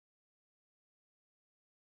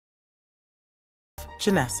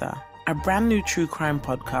Janessa, a brand new true crime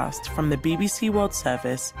podcast from the BBC World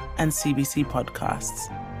Service and CBC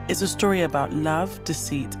Podcasts. It's a story about love,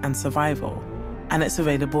 deceit, and survival, and it's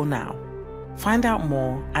available now. Find out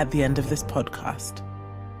more at the end of this podcast.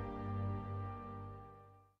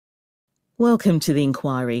 Welcome to The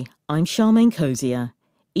Inquiry. I'm Charmaine Cozier.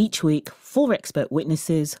 Each week, 4 expert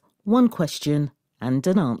witnesses, 1 question and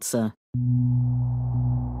an answer.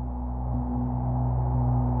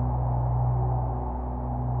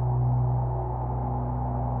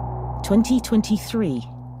 "2023.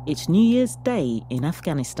 It's New Year's Day in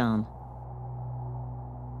Afghanistan.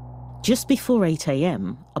 Just before 8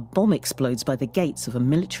 a.m, a bomb explodes by the gates of a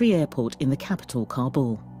military airport in the capital,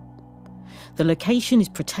 Kabul. The location is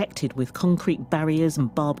protected with concrete barriers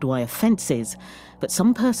and barbed wire fences, but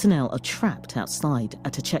some personnel are trapped outside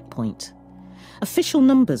at a checkpoint. Official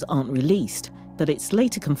numbers aren't released, but it's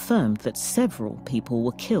later confirmed that several people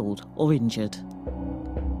were killed or injured.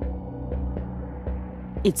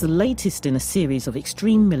 It's the latest in a series of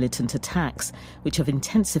extreme militant attacks, which have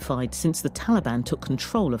intensified since the Taliban took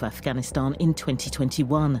control of Afghanistan in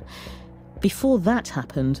 2021. Before that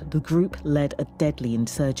happened, the group led a deadly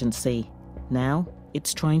insurgency. Now,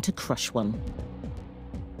 it's trying to crush one.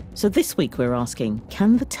 So this week we're asking,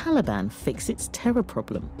 can the Taliban fix its terror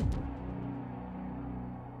problem?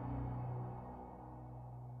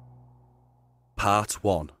 Part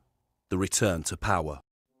 1. The Return to Power.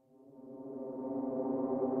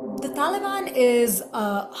 The Taliban is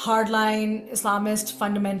a hardline Islamist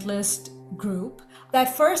fundamentalist group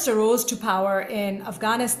that first arose to power in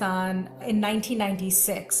Afghanistan in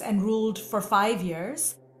 1996 and ruled for 5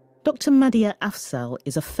 years. Dr. Madia Afzal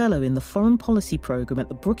is a fellow in the Foreign Policy Programme at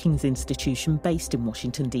the Brookings Institution based in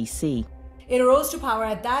Washington, D.C. It arose to power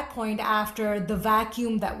at that point after the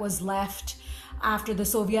vacuum that was left after the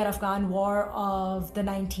Soviet-Afghan War of the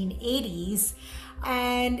 1980s.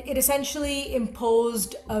 And it essentially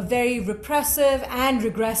imposed a very repressive and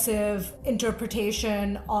regressive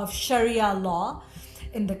interpretation of Sharia law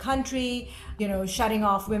in the country, shutting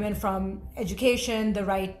off women from education, the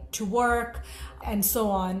right to work, and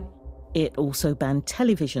so on. It also banned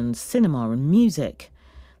television, cinema and music.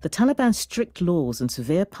 The Taliban's strict laws and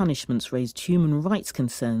severe punishments raised human rights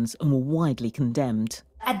concerns and were widely condemned.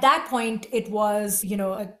 At that point, it was,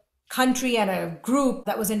 a country and a group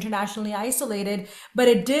that was internationally isolated, but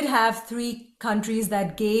it did have 3 countries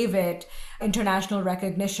that gave it international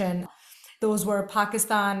recognition. Those were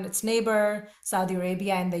Pakistan, its neighbor, Saudi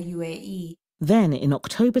Arabia, and the UAE. Then, in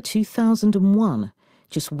October 2001,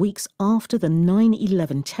 just weeks after the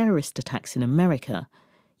 9/11 terrorist attacks in America,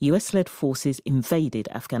 US-led forces invaded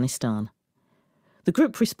Afghanistan. The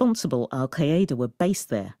group responsible, Al-Qaeda, were based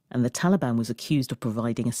there, and the Taliban was accused of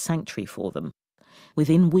providing a sanctuary for them.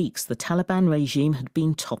 Within weeks, the Taliban regime had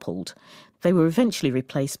been toppled. They were eventually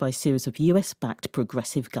replaced by a series of US-backed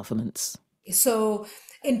progressive governments. So,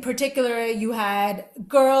 in particular, you had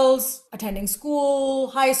girls attending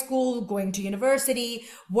school, high school, going to university,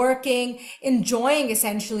 working, enjoying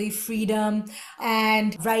essentially freedom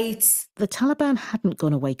and rights. The Taliban hadn't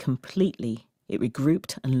gone away completely. It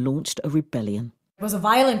regrouped and launched a rebellion. It was a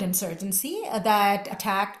violent insurgency that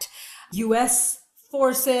attacked US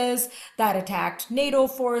forces, that attacked NATO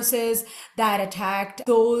forces, that attacked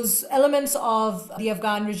those elements of the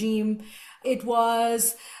Afghan regime. It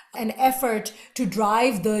was an effort to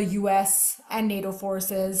drive the US and NATO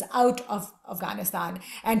forces out of Afghanistan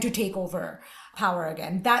and to take over power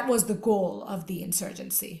again. That was the goal of the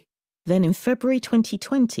insurgency. Then in February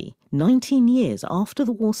 2020, 19 years after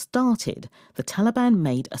the war started, the Taliban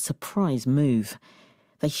made a surprise move.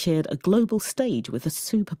 They shared a global stage with a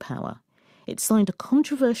superpower. It signed a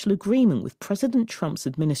controversial agreement with President Trump's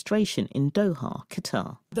administration in Doha,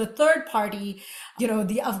 Qatar. The third party,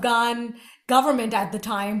 the Afghan government at the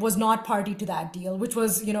time was not party to that deal, which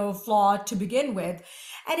was, flawed to begin with.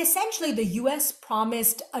 And essentially, the US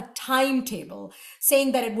promised a timetable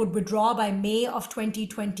saying that it would withdraw by May of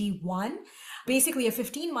 2021, basically a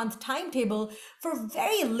 15-month timetable for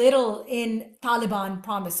very little in Taliban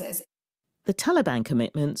promises. The Taliban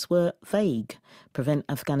commitments were vague: prevent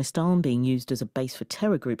Afghanistan being used as a base for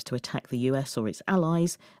terror groups to attack the US or its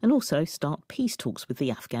allies, and also start peace talks with the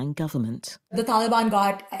Afghan government. The Taliban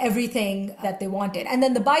got everything that they wanted. And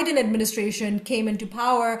then the Biden administration came into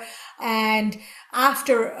power and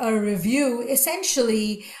after a review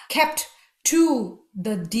essentially kept to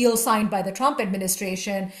the deal signed by the Trump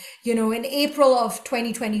administration, in April of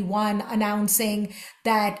 2021, announcing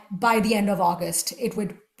that by the end of August it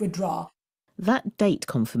would withdraw. That date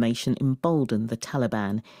confirmation emboldened the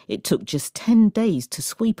Taliban. It took just 10 days to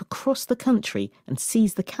sweep across the country and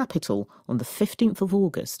seize the capital on the 15th of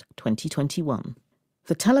August 2021.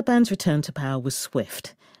 The Taliban's return to power was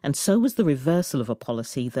swift, and so was the reversal of a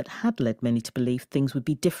policy that had led many to believe things would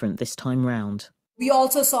be different this time round. We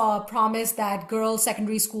also saw a promise that girls'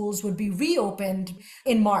 secondary schools would be reopened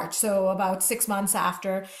in March, so about 6 months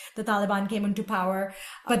after the Taliban came into power.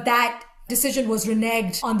 But that decision was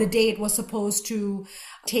reneged on the day it was supposed to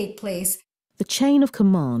take place. The chain of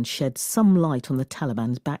command shed some light on the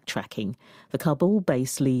Taliban's backtracking. The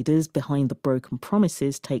Kabul-based leaders behind the broken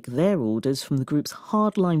promises take their orders from the group's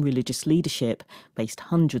hardline religious leadership based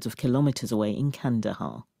hundreds of kilometres away in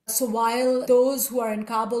Kandahar. So while those who are in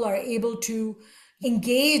Kabul are able to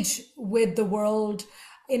engage with the world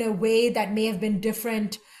in a way that may have been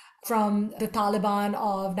different from the Taliban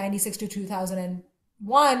of 96 to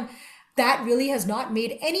 2001, that really has not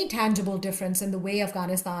made any tangible difference in the way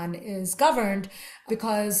Afghanistan is governed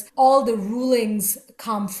because all the rulings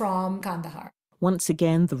come from Kandahar. Once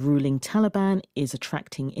again, the ruling Taliban is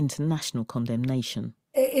attracting international condemnation.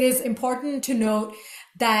 It is important to note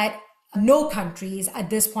that no countries at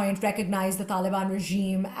this point recognize the Taliban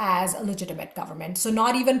regime as a legitimate government. So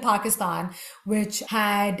not even Pakistan, which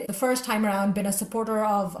had the first time around been a supporter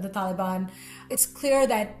of the Taliban. It's clear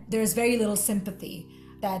that there's very little sympathy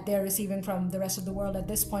that they're receiving from the rest of the world at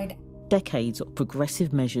this point. Decades of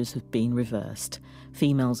progressive measures have been reversed.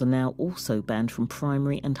 Females are now also banned from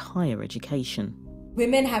primary and higher education.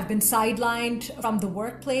 Women have been sidelined from the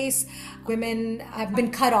workplace. Women have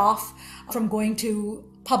been cut off from going to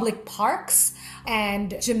public parks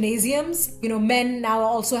and gymnasiums. Men now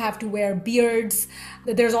also have to wear beards.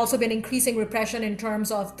 There's also been increasing repression in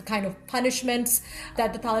terms of the kind of punishments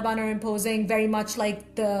that the Taliban are imposing, very much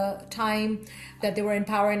like the time that they were in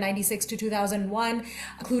power in 96 to 2001,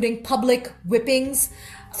 including public whippings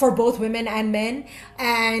for both women and men.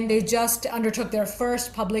 And they just undertook their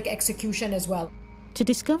first public execution as well. To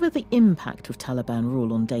discover the impact of Taliban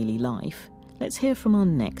rule on daily life, let's hear from our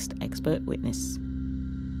next expert witness.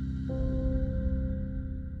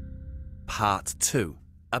 Part 2.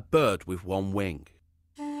 A bird with one wing.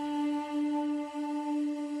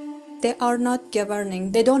 They are not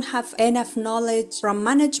governing. They don't have enough knowledge from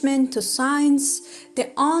management to science.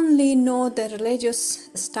 They only know the religious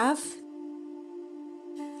stuff.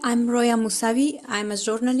 I'm Roya Musavi. I'm a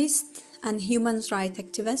journalist and human rights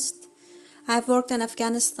activist. I've worked in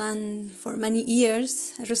Afghanistan for many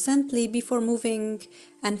years. Recently, before moving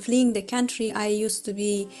and fleeing the country, I used to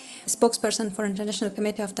be a spokesperson for International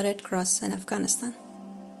Committee of the Red Cross in Afghanistan.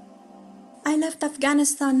 I left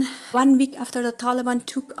Afghanistan 1 week after the Taliban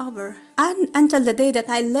took over. And until the day that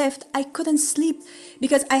I left, I couldn't sleep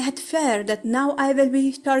because I had fear that now I will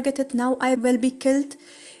be targeted, now I will be killed,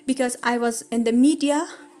 because I was in the media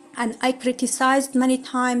and I criticized many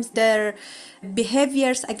times their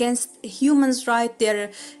behaviors against human rights.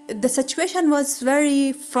 The situation was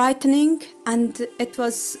very frightening, and it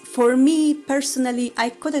was, for me personally, I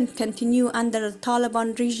couldn't continue under the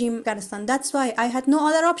Taliban regime in Afghanistan. That's why I had no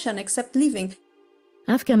other option except leaving.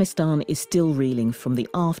 Afghanistan is still reeling from the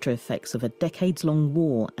after effects of a decades-long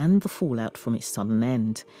war and the fallout from its sudden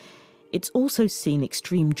end. It's also seen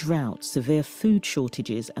extreme drought, severe food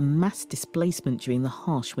shortages and mass displacement during the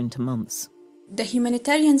harsh winter months. The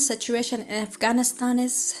humanitarian situation in Afghanistan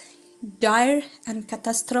is dire and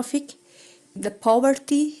catastrophic. The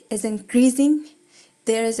poverty is increasing.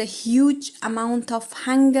 There is a huge amount of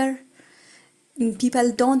hunger.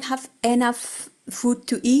 People don't have enough food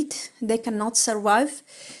to eat. They cannot survive.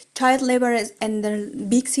 Child labor is in the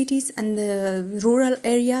big cities and the rural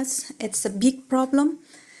areas. It's a big problem.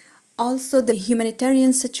 Also, the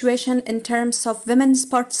humanitarian situation in terms of women's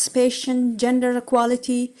participation, gender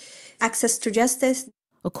equality, access to justice.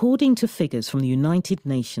 According to figures from the United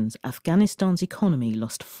Nations, Afghanistan's economy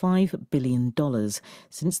lost $5 billion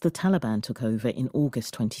since the Taliban took over in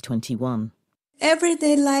August 2021.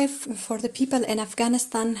 Everyday life for the people in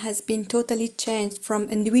Afghanistan has been totally changed, from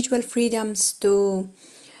individual freedoms to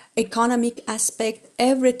economic aspect.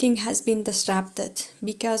 Everything has been disrupted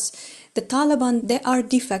because the Taliban, they are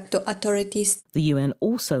de facto authorities. The UN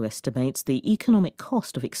also estimates the economic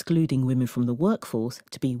cost of excluding women from the workforce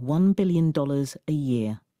to be $1 billion a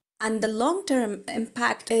year. And the long-term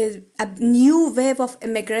impact is a new wave of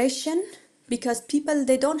immigration, because people,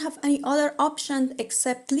 they don't have any other option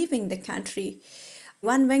except leaving the country.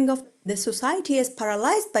 One wing of the society is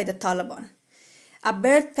paralyzed by the Taliban. A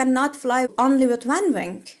bird cannot fly only with one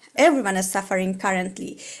wing. Everyone is suffering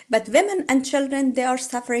currently. But women and children, they are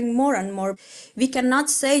suffering more and more. We cannot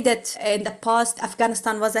say that in the past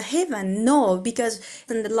Afghanistan was a haven. No, because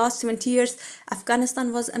in the last 20 years,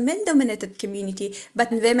 Afghanistan was a male-dominated community.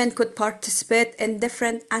 But women could participate in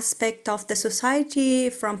different aspects of the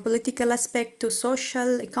society, from political aspect to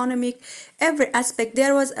social, economic, every aspect.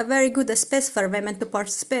 There was a very good space for women to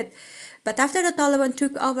participate. But after the Taliban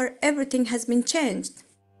took over, everything has been changed.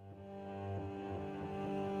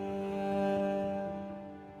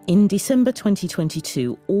 In December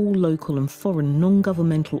 2022, all local and foreign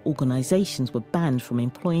non-governmental organisations were banned from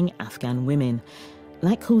employing Afghan women.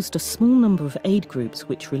 That caused a small number of aid groups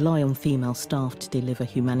which rely on female staff to deliver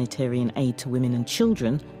humanitarian aid to women and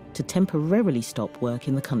children to temporarily stop work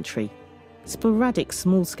in the country. Sporadic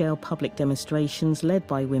small-scale public demonstrations led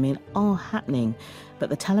by women are happening, but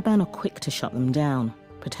the Taliban are quick to shut them down.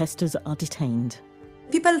 Protesters are detained.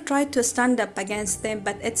 People try to stand up against them,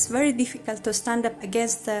 but it's very difficult to stand up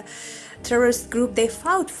against the terrorist group. They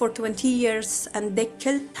fought for 20 years and they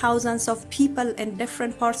killed thousands of people in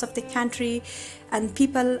different parts of the country. And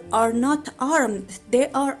people are not armed. They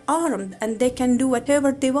are armed and they can do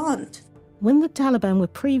whatever they want. When the Taliban were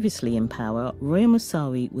previously in power, Roya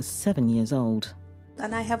Musawi was 7 years old.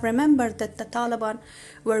 And I have remembered that the Taliban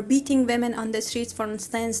were beating women on the streets. For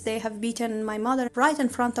instance, they have beaten my mother right in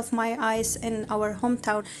front of my eyes in our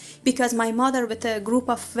hometown because my mother with a group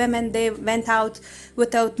of women, they went out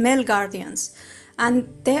without male guardians.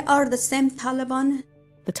 And they are the same Taliban.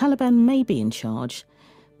 The Taliban may be in charge,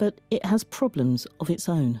 but it has problems of its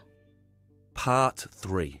own. Part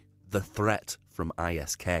 3. The Threat from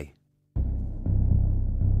ISK.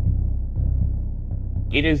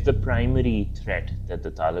 It is the primary threat that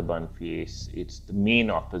the Taliban face. It's the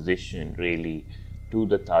main opposition, really, to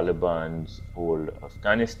the Taliban's whole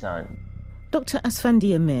Afghanistan. Dr.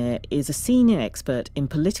 Asfandi Amir is a senior expert in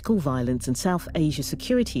political violence and South Asia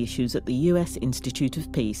security issues at the US Institute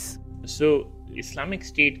of Peace. So, Islamic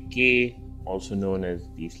State K, also known as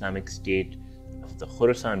the Islamic State of the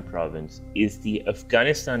Khorasan province, is the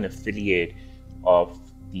Afghanistan affiliate of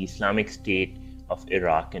the Islamic State of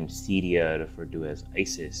Iraq and Syria, referred to as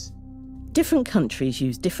ISIS. Different countries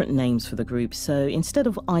use different names for the group, so instead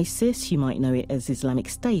of ISIS, you might know it as Islamic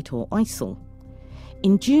State or ISIL.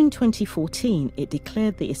 In June 2014, it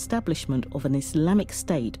declared the establishment of an Islamic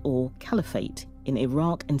State or Caliphate in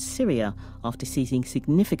Iraq and Syria after seizing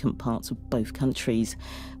significant parts of both countries.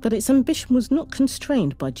 But its ambition was not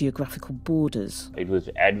constrained by geographical borders. It was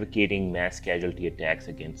advocating mass casualty attacks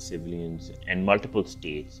against civilians, and multiple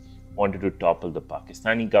states wanted to topple the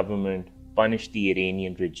Pakistani government, punish the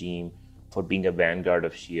Iranian regime for being a vanguard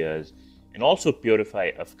of Shias, and also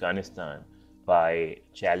purify Afghanistan by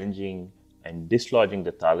challenging and dislodging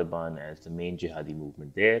the Taliban as the main jihadi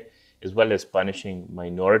movement there, as well as punishing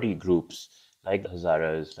minority groups like the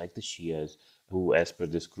Hazaras, like the Shias, who, as per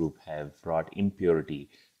this group, have brought impurity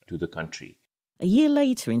to the country. A year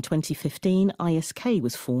later, in 2015, ISK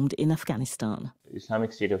was formed in Afghanistan. The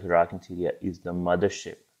Islamic State of Iraq and Syria is the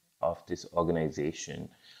mothership of this organization.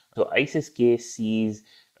 So ISIS-K sees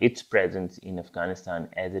its presence in Afghanistan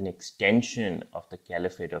as an extension of the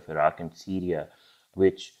Caliphate of Iraq and Syria,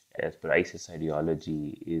 which, as per ISIS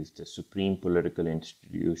ideology, is the supreme political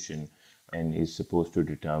institution and is supposed to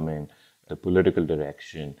determine the political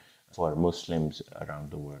direction for Muslims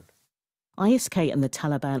around the world. ISK and the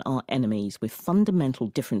Taliban are enemies with fundamental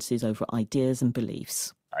differences over ideas and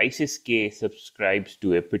beliefs. ISIS-K subscribes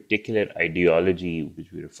to a particular ideology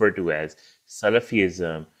which we refer to as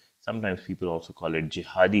Salafism. Sometimes people also call it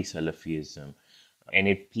jihadi Salafism. And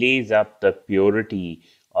it plays up the purity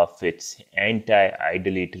of its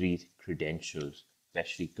anti-idolatory credentials,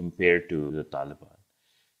 especially compared to the Taliban.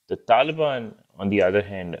 The Taliban, on the other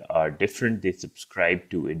hand, are different. They subscribe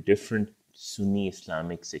to a different Sunni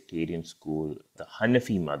Islamic sectarian school, the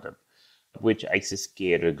Hanafi madhab, which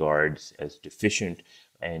ISIS-K regards as deficient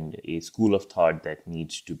and a school of thought that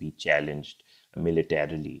needs to be challenged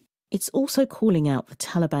militarily. It's also calling out the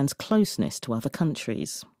Taliban's closeness to other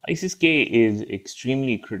countries. ISIS-K is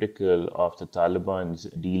extremely critical of the Taliban's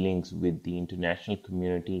dealings with the international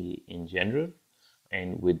community in general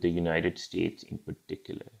and with the United States in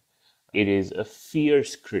particular. It is a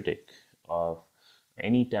fierce critic of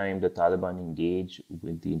any time the Taliban engage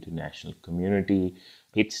with the international community,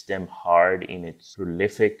 hits them hard in its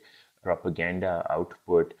prolific propaganda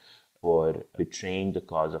output for betraying the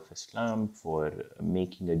cause of Islam, for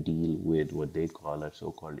making a deal with what they call our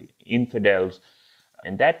so-called infidels.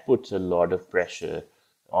 And that puts a lot of pressure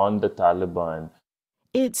on the Taliban.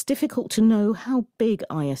 It's difficult to know how big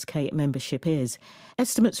ISK membership is.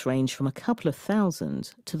 Estimates range from a couple of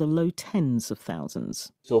thousand to the low tens of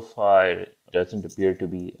thousands. So far, it doesn't appear to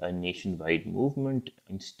be a nationwide movement.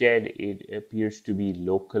 Instead, it appears to be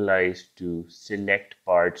localized to select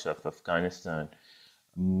parts of Afghanistan.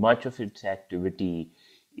 Much of its activity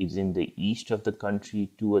is in the east of the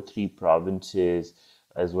country, 2 or 3 provinces,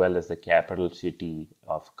 as well as the capital city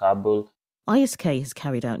of Kabul. ISK has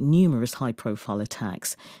carried out numerous high-profile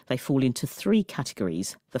attacks. They fall into 3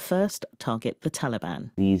 categories. The first target the Taliban.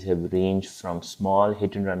 These have ranged from small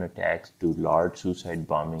hit-and-run attacks to large suicide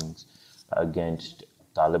bombings against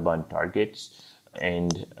Taliban targets.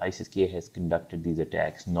 And ISK has conducted these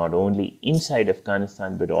attacks not only inside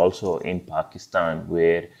Afghanistan, but also in Pakistan,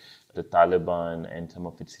 where the Taliban and some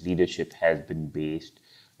of its leadership has been based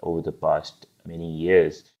over the past many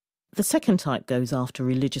years. The second type goes after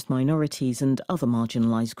religious minorities and other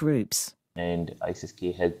marginalized groups. And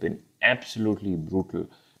ISK has been absolutely brutal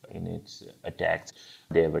in its attacks.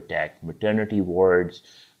 They have attacked maternity wards,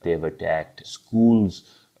 they have attacked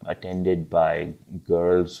schools attended by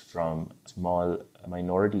girls from small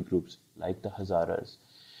minority groups like the Hazaras.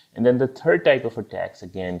 And then the third type of attacks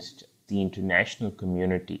against the international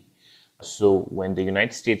community. So when the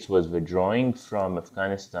United States was withdrawing from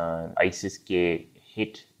Afghanistan, ISK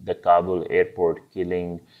hit the Kabul airport,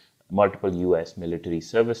 killing multiple US military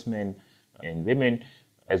servicemen and women,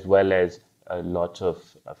 as well as lots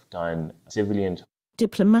of Afghan civilians.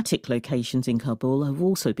 Diplomatic locations in Kabul have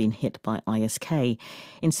also been hit by ISK.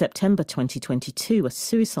 In September 2022, a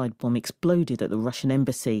suicide bomb exploded at the Russian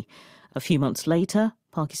embassy. A few months later,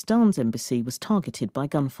 Pakistan's embassy was targeted by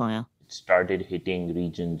gunfire. It started hitting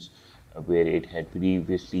regions where it had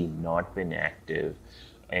previously not been active.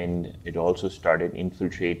 And it also started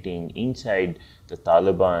infiltrating inside the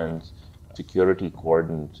Taliban's security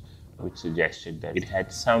cordons, which suggested that it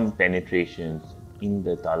had some penetrations in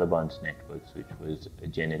the Taliban's networks, which was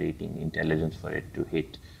generating intelligence for it to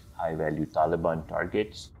hit high-value Taliban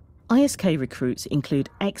targets. ISK recruits include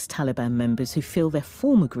ex-Taliban members who feel their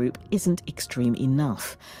former group isn't extreme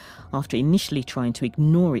enough. After initially trying to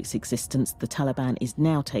ignore its existence, the Taliban is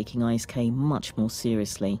now taking ISK much more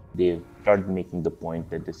seriously. They've started making the point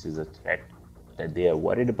that this is a threat that they are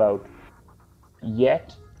worried about.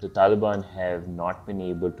 Yet, the Taliban have not been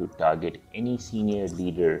able to target any senior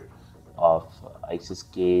leader of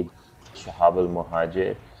ISK. Shahab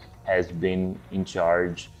al-Muhajir has been in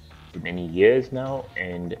charge for many years now,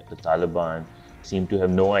 and the Taliban seem to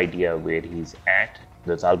have no idea where he's at.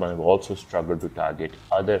 The Taliban have also struggled to target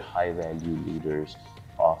other high-value leaders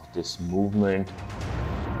of this movement.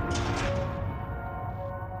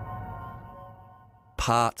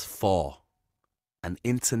 Part 4. An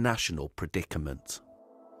International Predicament.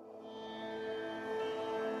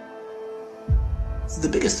 The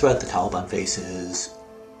biggest threat the Taliban faces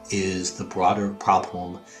is the broader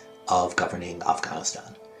problem of governing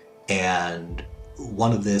Afghanistan. And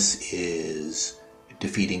one of this is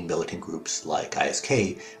defeating militant groups like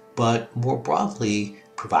ISK, but more broadly,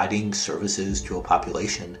 providing services to a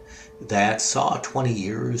population that saw 20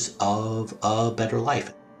 years of a better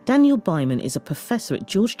life. Daniel Byman is a professor at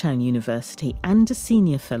Georgetown University and a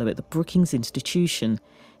senior fellow at the Brookings Institution.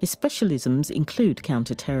 His specialisms include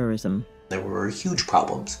counterterrorism. There were huge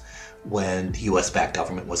problems when the US-backed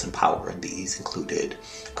government was in power, and these included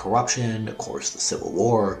corruption, of course, the Civil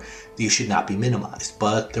War. These should not be minimized,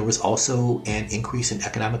 but there was also an increase in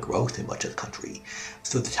economic growth in much of the country.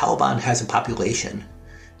 So the Taliban has a population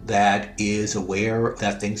that is aware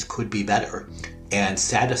that things could be better, and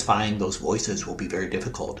satisfying those voices will be very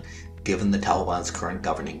difficult given the Taliban's current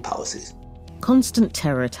governing policies. Constant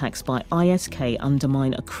terror attacks by ISK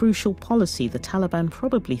undermine a crucial policy the Taliban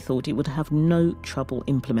probably thought it would have no trouble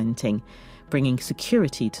implementing, bringing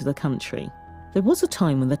security to the country. There was a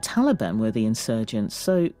time when the Taliban were the insurgents,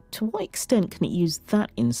 so to what extent can it use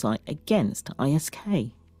that insight against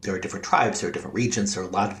ISK? There are different tribes, there are different regions, there are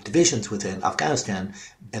a lot of divisions within Afghanistan,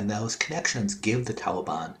 and those connections give the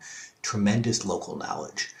Taliban tremendous local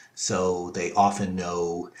knowledge. So they often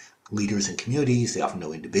know leaders in communities, they often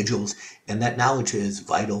know individuals, and that knowledge is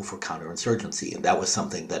vital for counterinsurgency. And that was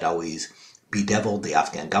something that always bedeviled the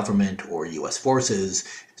Afghan government or US forces.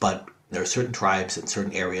 But there are certain tribes in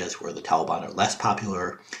certain areas where the Taliban are less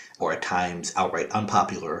popular or at times outright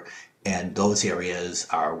unpopular. And those areas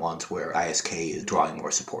are ones where ISK is drawing more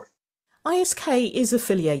support. ISK is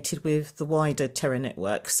affiliated with the wider terror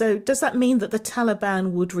network. So does that mean that the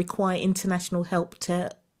Taliban would require international help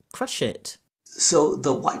to crush it? So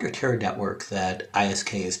the wider terror network that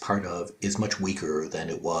ISK is part of is much weaker than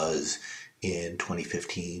it was in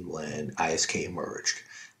 2015 when ISK emerged.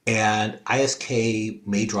 And ISK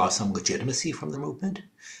may draw some legitimacy from the movement,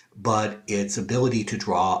 but its ability to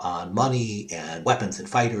draw on money and weapons and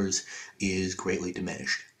fighters is greatly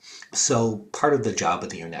diminished. So part of the job of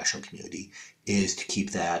the international community is to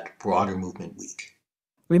keep that broader movement weak.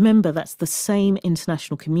 Remember, that's the same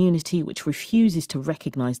international community which refuses to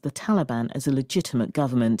recognise the Taliban as a legitimate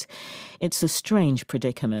government. It's a strange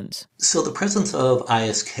predicament. So the presence of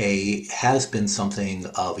ISK has been something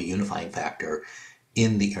of a unifying factor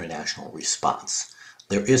in the international response.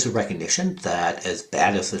 There is a recognition that as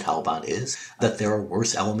bad as the Taliban is, that there are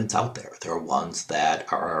worse elements out there. There are ones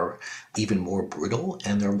that are even more brutal,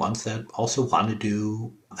 and there are ones that also want to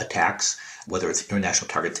do attacks, whether it's international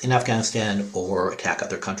targets in Afghanistan or attack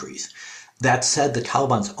other countries. That said, the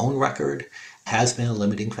Taliban's own record has been a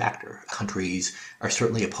limiting factor. Countries are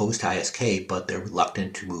certainly opposed to ISK, but they're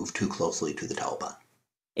reluctant to move too closely to the Taliban.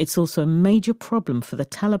 It's also a major problem for the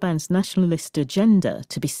Taliban's nationalist agenda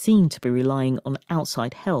to be seen to be relying on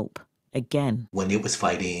outside help again. When it was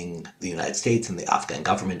fighting the United States and the Afghan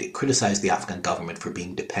government, it criticized the Afghan government for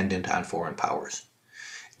being dependent on foreign powers.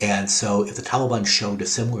 And so if the Taliban showed a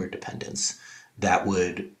similar dependence, that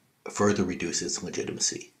would further reduce its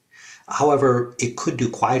legitimacy. However, it could do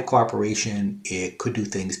quiet cooperation, it could do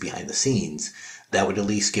things behind the scenes that would at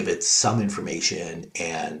least give it some information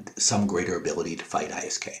and some greater ability to fight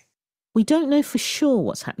ISK. We don't know for sure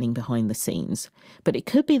what's happening behind the scenes, but it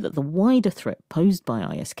could be that the wider threat posed by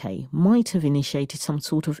ISK might have initiated some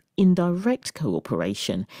sort of indirect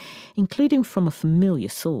cooperation, including from a familiar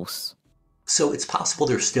source. So it's possible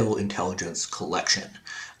there's still intelligence collection.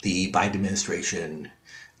 The Biden administration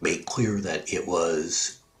made clear that it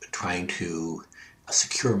was trying to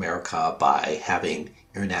secure America by having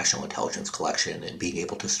international intelligence collection and being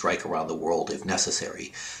able to strike around the world if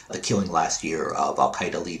necessary. The killing last year of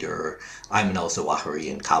al-Qaeda leader Ayman al-Zawahiri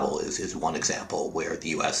in Kabul is one example where the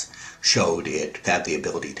U.S. showed it had the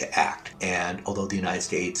ability to act. And although the United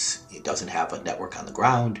States doesn't have a network on the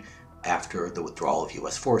ground after the withdrawal of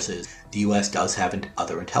U.S. forces, the U.S. does have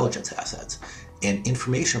other intelligence assets. And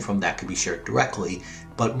information from that could be shared directly,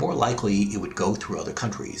 but more likely it would go through other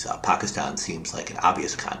countries. Pakistan seems like an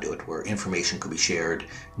obvious conduit where information could be shared,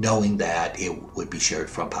 knowing that it would be shared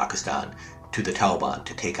from Pakistan to the Taliban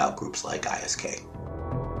to take out groups like ISK.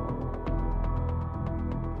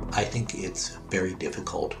 I think it's very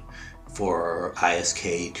difficult for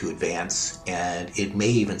ISK to advance, and it may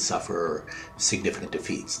even suffer significant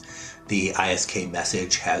defeats. The ISK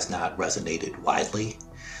message has not resonated widely.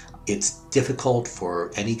 It's difficult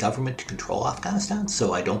for any government to control Afghanistan,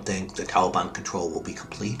 so I don't think the Taliban control will be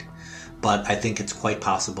complete. But I think it's quite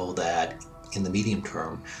possible that in the medium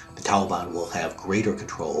term, the Taliban will have greater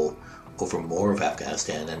control over more of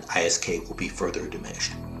Afghanistan and ISK will be further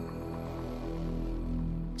diminished.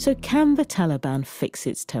 So can the Taliban fix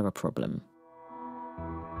its terror problem?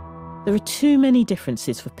 There are too many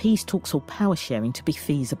differences for peace talks or power sharing to be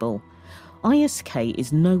feasible. ISK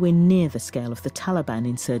is nowhere near the scale of the Taliban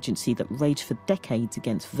insurgency that raged for decades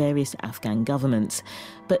against various Afghan governments.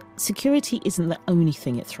 But security isn't the only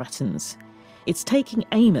thing it threatens. It's taking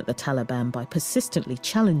aim at the Taliban by persistently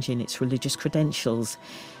challenging its religious credentials.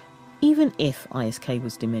 Even if ISK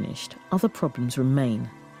was diminished, other problems remain,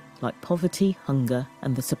 like poverty, hunger,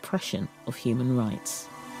 and the suppression of human rights.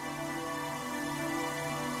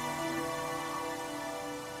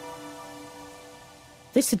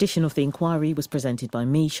 This edition of The Inquiry was presented by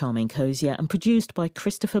me, Charmaine Cozier, and produced by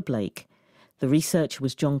Christopher Blake. The researcher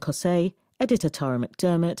was John Cossé, editor Tara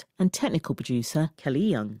McDermott, and technical producer Kelly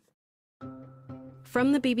Young.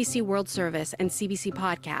 From the BBC World Service and CBC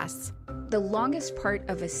Podcasts. The longest part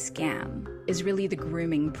of a scam is really the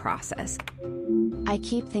grooming process. I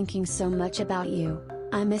keep thinking so much about you.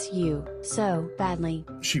 I miss you so badly.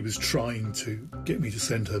 She was trying to get me to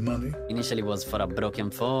send her money. Initially it was for a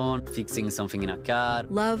broken phone, fixing something in a car.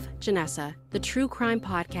 Love, Janessa, the true crime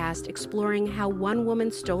podcast exploring how one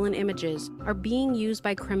woman's stolen images are being used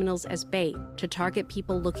by criminals as bait to target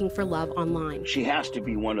people looking for love online. She has to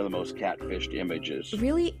be one of the most catfished images.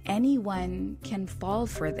 Really, anyone can fall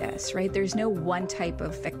for this, right? There's no one type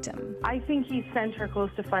of victim. I think he sent her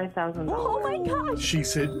close to $5,000. Oh my gosh! She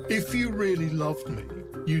said, if you really loved me,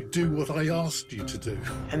 you'd do what I asked you to do.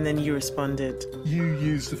 And then you responded. You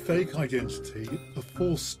used a fake identity, a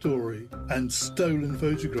false story, and stolen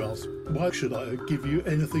photographs. Why should I give you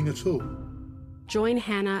anything at all? Join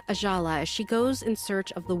Hannah Ajala as she goes in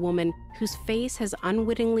search of the woman whose face has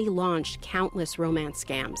unwittingly launched countless romance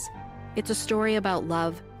scams. It's a story about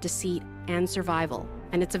love, deceit, and survival,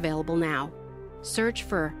 and it's available now. Search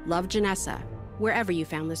for Love Janessa wherever you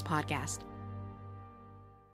found this podcast.